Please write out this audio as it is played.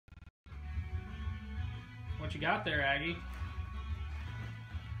what you got there, Aggie.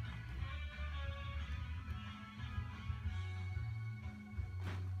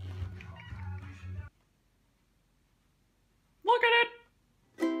 Look at it!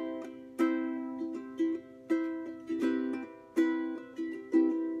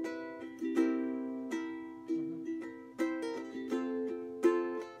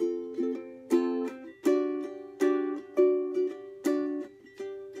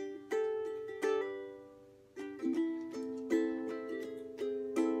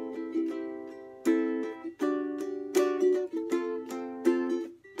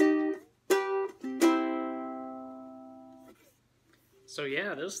 So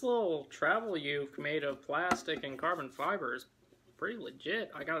yeah, this little travel uke made of plastic and carbon fiber is pretty legit,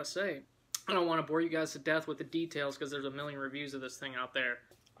 I gotta say. I don't want to bore you guys to death with the details because there's a million reviews of this thing out there.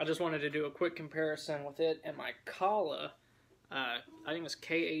 I just wanted to do a quick comparison with it and my Kala. I think it's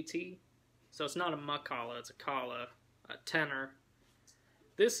K-A-T. So it's not a Makala, it's a Kala, a tenor.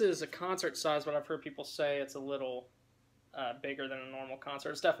 This is a concert size, but I've heard people say it's a little bigger than a normal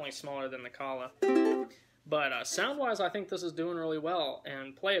concert. It's definitely smaller than the Kala. But sound-wise, I think this is doing really well,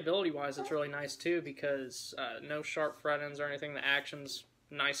 and playability-wise, it's really nice too because no sharp fret ends or anything. The action's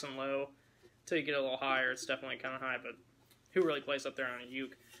nice and low. Until you get a little higher, it's definitely kind of high, but who really plays up there on a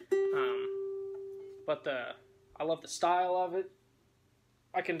uke? I love the style of it.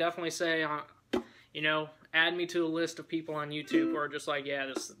 I can definitely say, you know, add me to a list of people on YouTube who are just like, yeah,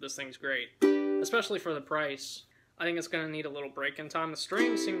 this thing's great, especially for the price. I think it's going to need a little break in time. The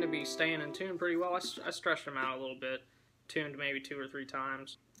strings seem to be staying in tune pretty well. I stretched them out a little bit, tuned maybe 2 or 3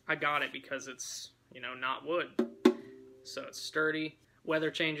 times. I got it because it's, you know, not wood, so it's sturdy.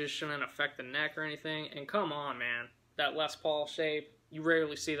 Weather changes shouldn't affect the neck or anything. And come on, man, that Les Paul shape, you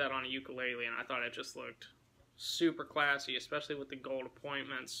rarely see that on a ukulele, and I thought it just looked super classy, especially with the gold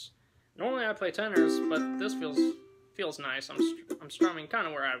appointments. Normally I play tenors, but this feels nice. I'm strumming kind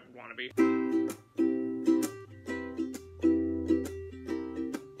of where I would want to be.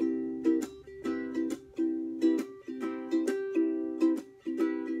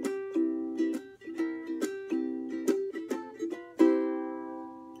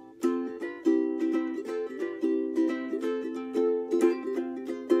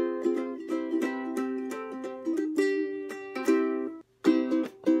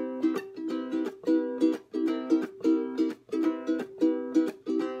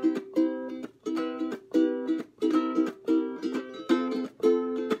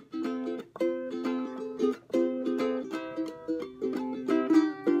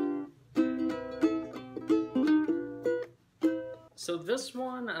 So this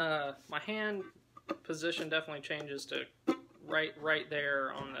one, my hand position definitely changes to right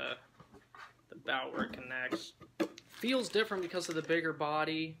there on the bout where it connects. Feels different because of the bigger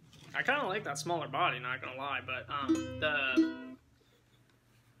body. I kind of like that smaller body, not gonna lie, but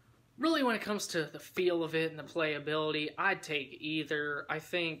really when it comes to the feel of it and the playability, I'd take either. I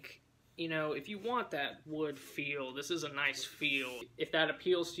think, you know, if you want that wood feel, this is a nice feel. If that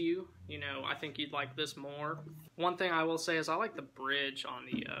appeals to you, you know, I think you'd like this more. One thing I will say is I like the bridge on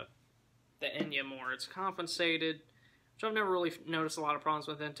the Enya more. It's compensated, which I've never really noticed a lot of problems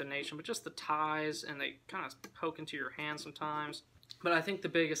with intonation, but just the ties, and they kind of poke into your hand sometimes. But I think the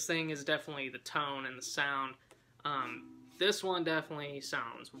biggest thing is definitely the tone and the sound. This one definitely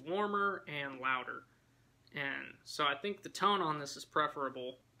sounds warmer and louder. And so I think the tone on this is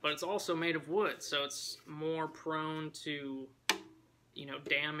preferable, but it's also made of wood, so it's more prone to, you know,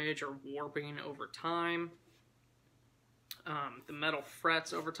 damage or warping over time. The metal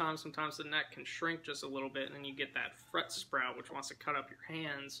frets over time. Sometimes the neck can shrink just a little bit, and then you get that fret sprout, which wants to cut up your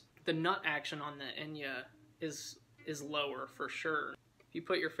hands. The nut action on the Enya is lower for sure. If you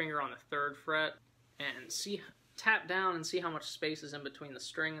put your finger on the 3rd fret and tap down and see how much space is in between the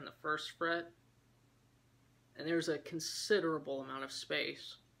string and the 1st fret, and there's a considerable amount of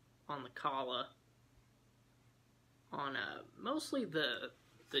space on the Kala. On mostly the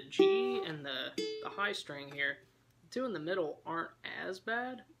G and the high string here. The 2 in the middle aren't as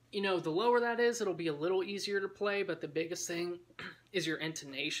bad. You know, the lower that is, it'll be a little easier to play, but the biggest thing is your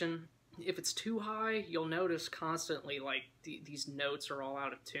intonation. If it's too high, you'll notice constantly, like, these notes are all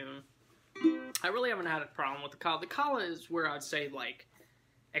out of tune. I really haven't had a problem with the Kala. The Kala is where I'd say, like,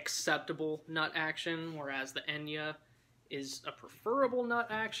 acceptable nut action, whereas the Enya is a preferable nut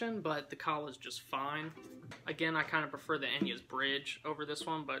action, but the Kala is just fine. Again, I kind of prefer the Enya's bridge over this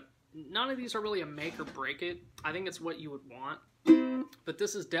one, but none of these are really a make or break it. I think it's what you would want, but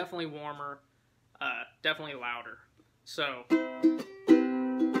this is definitely warmer, definitely louder. So,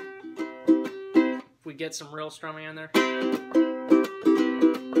 if we get some real strumming in there.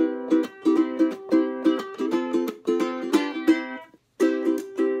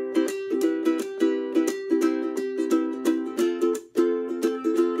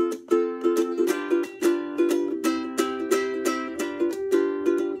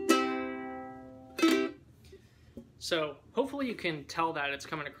 So hopefully you can tell that it's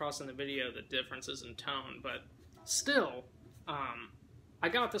coming across in the video, the differences in tone, but still, I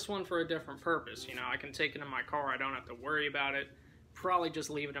got this one for a different purpose. You know, I can take it in my car, I don't have to worry about it, probably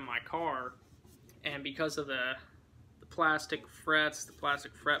just leave it in my car, and because of the plastic frets, the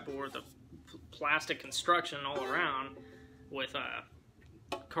plastic fretboard, the plastic construction all around with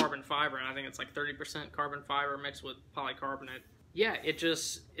carbon fiber, and I think it's like 30% carbon fiber mixed with polycarbonate. Yeah,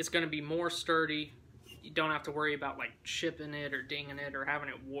 it's going to be more sturdy. You don't have to worry about like chipping it or dinging it or having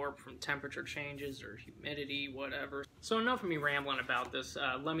it warp from temperature changes or humidity, whatever. So enough of me rambling about this.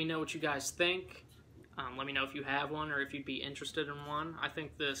 Let me know what you guys think. Let me know if you have one or if you'd be interested in one. I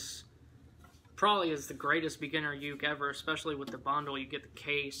think this probably is the greatest beginner uke ever, especially with the bundle. You get the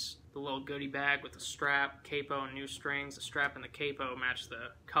case, the little goodie bag with the strap, capo, and new strings. The strap and the capo match the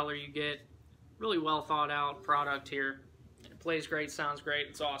color you get. Really well thought out product here. It plays great, sounds great,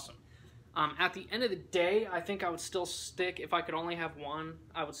 it's awesome. At the end of the day, I think I would still stick, if I could only have one,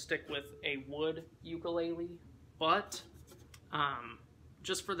 I would stick with a wood ukulele, but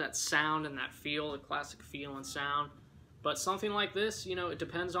just for that sound and that feel, the classic feel and sound. But something like this, you know, it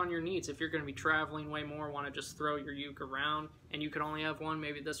depends on your needs. If you're going to be traveling way more, want to just throw your uke around, and you could only have one,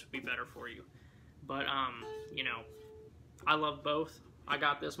 maybe this would be better for you. But, you know, I love both. I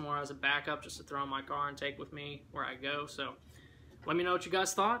got this more as a backup just to throw in my car and take with me where I go. So let me know what you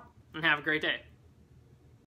guys thought, and have a great day.